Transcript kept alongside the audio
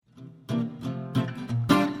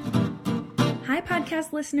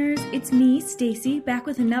podcast listeners, it's me, Stacy, back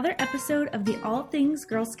with another episode of the All Things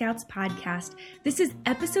Girl Scouts podcast. This is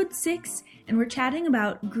episode 6, and we're chatting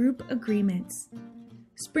about group agreements.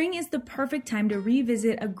 Spring is the perfect time to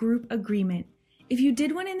revisit a group agreement. If you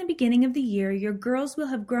did one in the beginning of the year, your girls will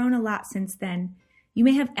have grown a lot since then. You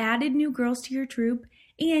may have added new girls to your troop,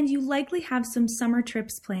 and you likely have some summer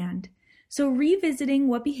trips planned. So revisiting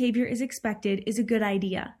what behavior is expected is a good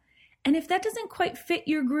idea. And if that doesn't quite fit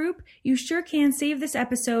your group, you sure can save this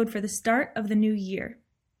episode for the start of the new year.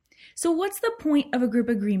 So what's the point of a group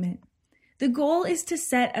agreement? The goal is to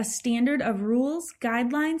set a standard of rules,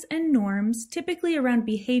 guidelines, and norms, typically around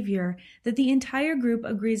behavior, that the entire group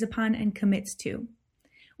agrees upon and commits to.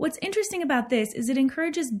 What's interesting about this is it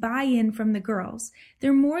encourages buy-in from the girls.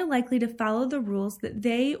 They're more likely to follow the rules that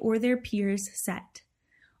they or their peers set.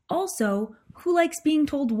 Also, who likes being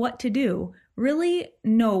told what to do? Really,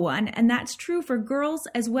 no one, and that's true for girls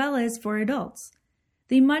as well as for adults.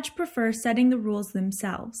 They much prefer setting the rules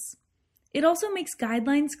themselves. It also makes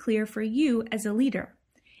guidelines clear for you as a leader.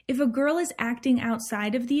 If a girl is acting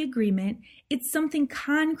outside of the agreement, it's something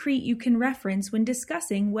concrete you can reference when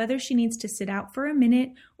discussing whether she needs to sit out for a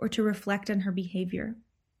minute or to reflect on her behavior.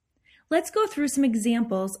 Let's go through some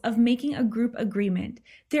examples of making a group agreement.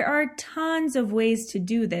 There are tons of ways to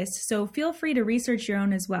do this, so feel free to research your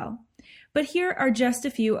own as well. But here are just a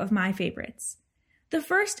few of my favorites. The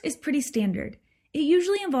first is pretty standard. It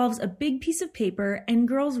usually involves a big piece of paper and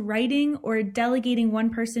girls writing or delegating one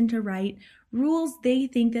person to write rules they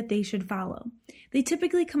think that they should follow. They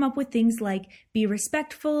typically come up with things like be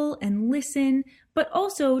respectful and listen, but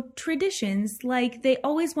also traditions like they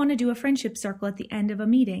always want to do a friendship circle at the end of a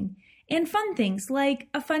meeting, and fun things like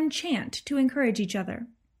a fun chant to encourage each other.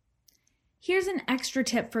 Here's an extra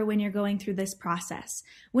tip for when you're going through this process.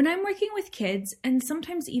 When I'm working with kids, and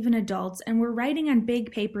sometimes even adults, and we're writing on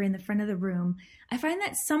big paper in the front of the room, I find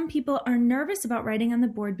that some people are nervous about writing on the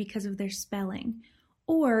board because of their spelling.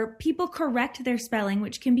 Or people correct their spelling,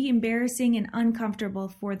 which can be embarrassing and uncomfortable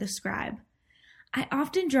for the scribe. I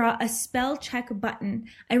often draw a spell check button.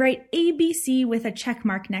 I write ABC with a check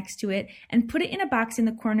mark next to it and put it in a box in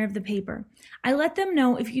the corner of the paper. I let them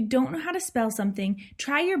know if you don't know how to spell something,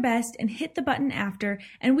 try your best and hit the button after,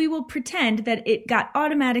 and we will pretend that it got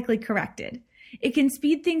automatically corrected. It can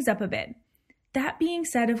speed things up a bit. That being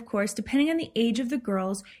said, of course, depending on the age of the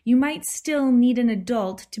girls, you might still need an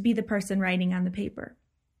adult to be the person writing on the paper.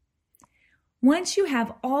 Once you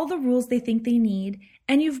have all the rules they think they need,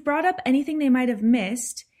 and you've brought up anything they might have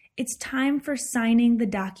missed, it's time for signing the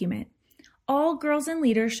document. All girls and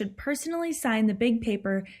leaders should personally sign the big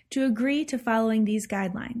paper to agree to following these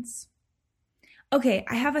guidelines. Okay,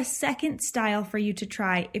 I have a second style for you to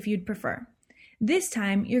try if you'd prefer. This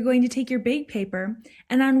time, you're going to take your big paper,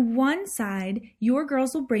 and on one side, your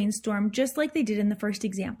girls will brainstorm just like they did in the first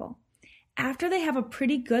example. After they have a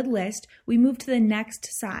pretty good list, we move to the next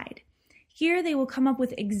side. Here they will come up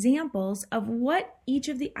with examples of what each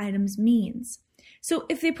of the items means. So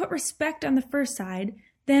if they put respect on the first side,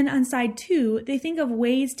 then on side 2, they think of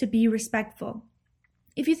ways to be respectful.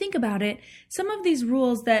 If you think about it, some of these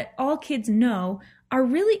rules that all kids know are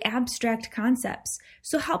really abstract concepts,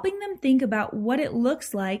 so helping them think about what it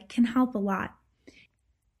looks like can help a lot.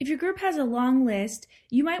 If your group has a long list,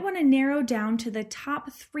 you might want to narrow down to the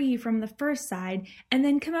top 3 from the first side and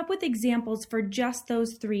then come up with examples for just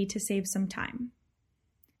those 3 to save some time.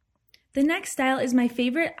 The next style is my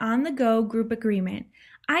favorite on-the-go group agreement.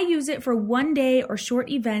 I use it for one-day or short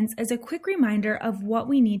events as a quick reminder of what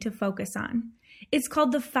we need to focus on. It's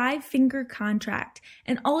called the 5-finger contract,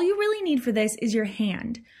 and all you really need for this is your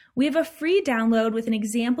hand. We have a free download with an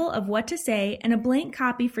example of what to say and a blank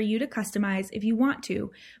copy for you to customize if you want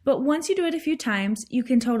to, but once you do it a few times, you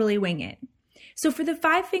can totally wing it. So for the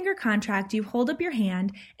 5-finger contract, you hold up your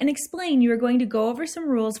hand and explain you are going to go over some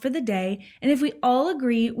rules for the day, and if we all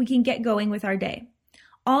agree, we can get going with our day.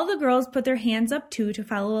 All the girls put their hands up too to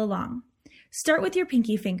follow along. Start with your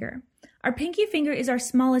pinky finger. Our pinky finger is our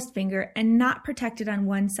smallest finger and not protected on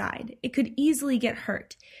one side. It could easily get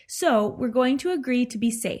hurt. So we're going to agree to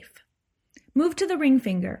be safe. Move to the ring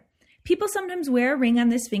finger. People sometimes wear a ring on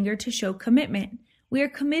this finger to show commitment. We are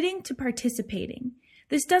committing to participating.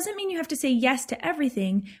 This doesn't mean you have to say yes to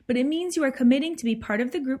everything, but it means you are committing to be part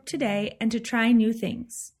of the group today and to try new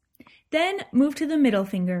things. Then move to the middle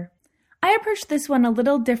finger. I approach this one a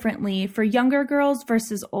little differently for younger girls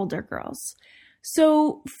versus older girls.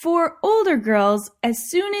 So for older girls, as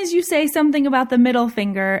soon as you say something about the middle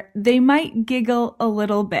finger, they might giggle a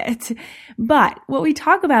little bit. But what we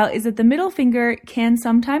talk about is that the middle finger can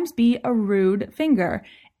sometimes be a rude finger.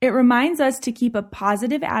 It reminds us to keep a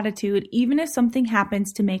positive attitude even if something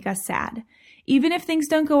happens to make us sad. Even if things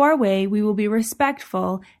don't go our way, we will be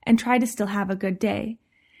respectful and try to still have a good day.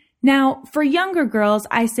 Now, for younger girls,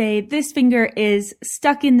 I say this finger is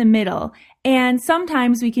stuck in the middle, and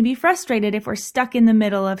sometimes we can be frustrated if we're stuck in the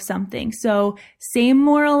middle of something. So, same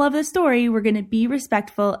moral of the story, we're going to be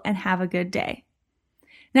respectful and have a good day.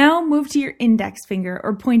 Now, move to your index finger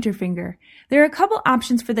or pointer finger. There are a couple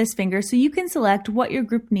options for this finger, so you can select what your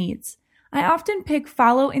group needs. I often pick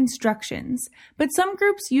follow instructions, but some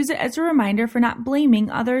groups use it as a reminder for not blaming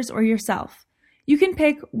others or yourself. You can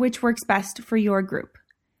pick which works best for your group.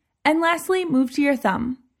 And lastly, move to your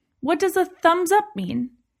thumb. What does a thumbs up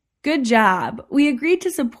mean? Good job! We agreed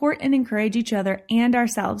to support and encourage each other and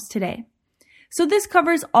ourselves today. So this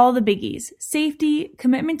covers all the biggies: safety,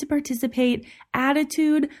 commitment to participate,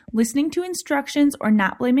 attitude, listening to instructions or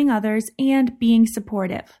not blaming others, and being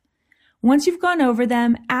supportive. Once you've gone over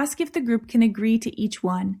them, ask if the group can agree to each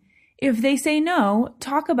one. If they say no,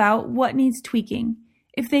 talk about what needs tweaking.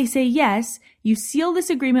 If they say yes, you seal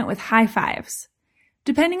this agreement with high fives.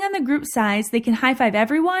 Depending on the group size, they can high five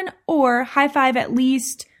everyone or high five at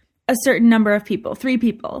least a certain number of people, 3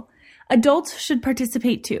 people. Adults should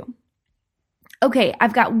participate too. Okay,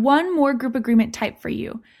 I've got one more group agreement type for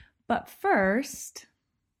you. But first,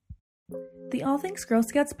 the All Things Girl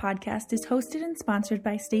Scouts podcast is hosted and sponsored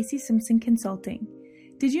by Stacy Simpson Consulting.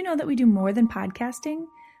 Did you know that we do more than podcasting?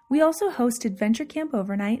 We also host Adventure Camp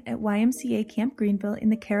Overnight at YMCA Camp Greenville in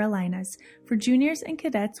the Carolinas for juniors and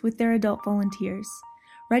cadets with their adult volunteers.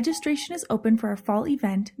 Registration is open for our fall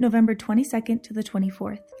event, November 22nd to the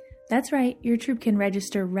 24th. That's right, your troop can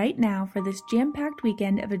register right now for this jam-packed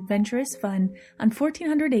weekend of adventurous fun on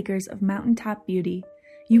 1,400 acres of mountaintop beauty.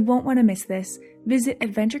 You won't want to miss this. Visit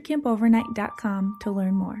adventurecampovernight.com to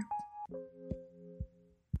learn more.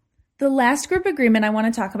 The last group agreement I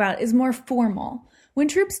want to talk about is more formal. When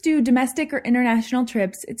troops do domestic or international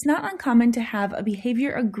trips, it's not uncommon to have a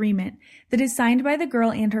behavior agreement that is signed by the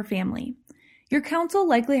girl and her family. Your council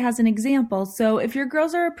likely has an example, so if your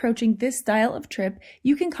girls are approaching this style of trip,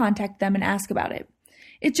 you can contact them and ask about it.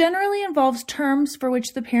 It generally involves terms for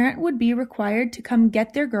which the parent would be required to come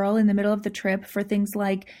get their girl in the middle of the trip for things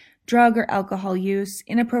like drug or alcohol use,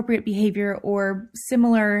 inappropriate behavior, or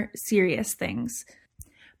similar serious things.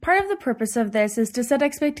 Part of the purpose of this is to set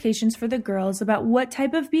expectations for the girls about what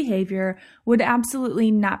type of behavior would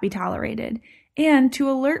absolutely not be tolerated, and to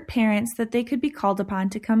alert parents that they could be called upon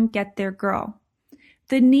to come get their girl.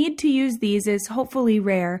 The need to use these is hopefully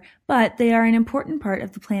rare, but they are an important part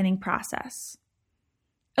of the planning process.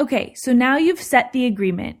 Okay, so now you've set the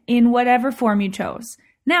agreement in whatever form you chose.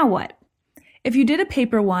 Now what? If you did a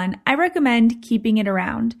paper one, I recommend keeping it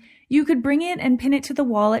around. You could bring it and pin it to the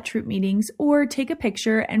wall at troop meetings or take a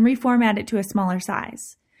picture and reformat it to a smaller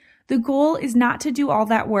size. The goal is not to do all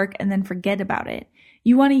that work and then forget about it.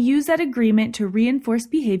 You want to use that agreement to reinforce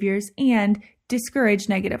behaviors and discourage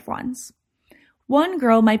negative ones. One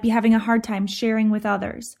girl might be having a hard time sharing with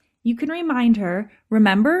others. You can remind her,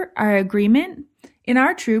 remember our agreement? In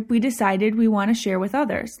our troop, we decided we want to share with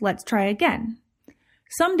others. Let's try again.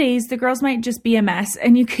 Some days, the girls might just be a mess,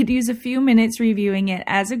 and you could use a few minutes reviewing it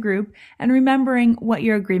as a group and remembering what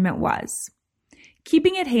your agreement was.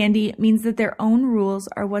 Keeping it handy means that their own rules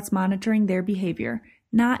are what's monitoring their behavior,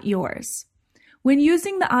 not yours. When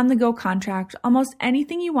using the on-the-go contract, almost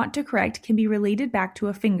anything you want to correct can be related back to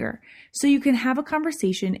a finger, so you can have a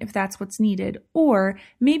conversation if that's what's needed, or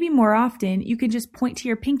maybe more often, you can just point to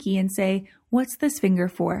your pinky and say, "What's this finger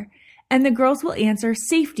for?" And the girls will answer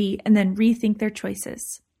safety and then rethink their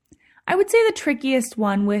choices. I would say the trickiest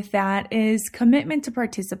one with that is commitment to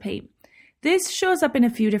participate. This shows up in a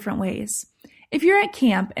few different ways. If you're at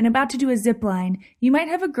camp and about to do a zip line, you might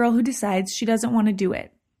have a girl who decides she doesn't want to do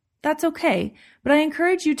it. That's okay, but I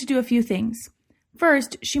encourage you to do a few things.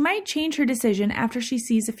 First, she might change her decision after she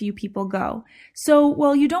sees a few people go. So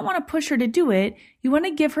while you don't want to push her to do it, you want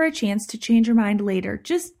to give her a chance to change her mind later.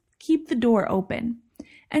 Just keep the door open.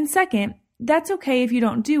 And second, that's okay if you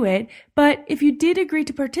don't do it, but if you did agree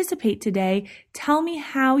to participate today, tell me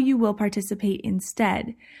how you will participate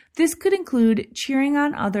instead. This could include cheering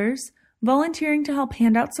on others, volunteering to help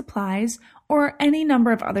hand out supplies, or any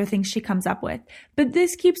number of other things she comes up with, but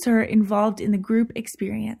this keeps her involved in the group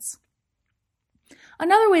experience.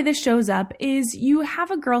 Another way this shows up is you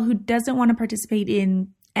have a girl who doesn't want to participate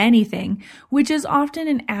in anything, which is often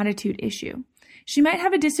an attitude issue. She might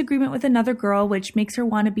have a disagreement with another girl, which makes her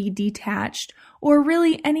want to be detached, or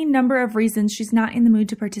really any number of reasons she's not in the mood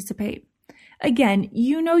to participate. Again,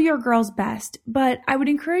 you know your girl's best, but I would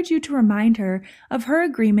encourage you to remind her of her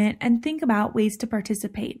agreement and think about ways to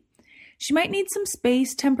participate. She might need some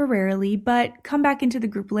space temporarily, but come back into the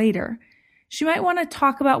group later. She might want to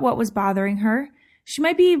talk about what was bothering her. She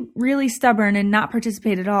might be really stubborn and not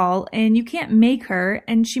participate at all, and you can't make her,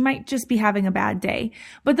 and she might just be having a bad day.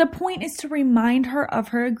 But the point is to remind her of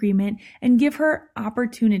her agreement and give her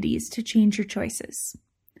opportunities to change her choices.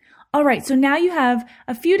 All right, so now you have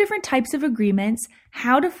a few different types of agreements,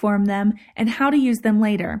 how to form them, and how to use them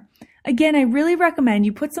later. Again, I really recommend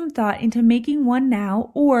you put some thought into making one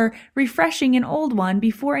now or refreshing an old one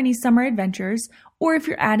before any summer adventures, or if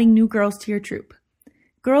you're adding new girls to your troop.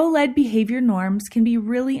 Girl-led behavior norms can be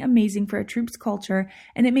really amazing for a troop's culture,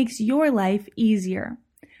 and it makes your life easier.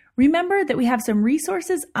 Remember that we have some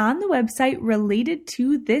resources on the website related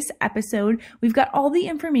to this episode. We've got all the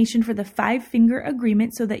information for the 5-finger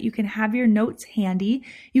agreement so that you can have your notes handy.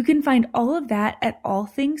 You can find all of that at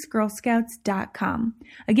allthingsgirlscouts.com.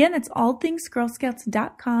 Again, that's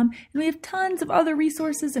allthingsgirlscouts.com, and we have tons of other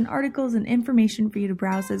resources and articles and information for you to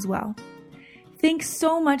browse as well. Thanks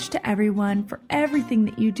so much to everyone for everything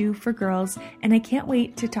that you do for girls, and I can't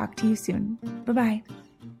wait to talk to you soon. Bye-bye.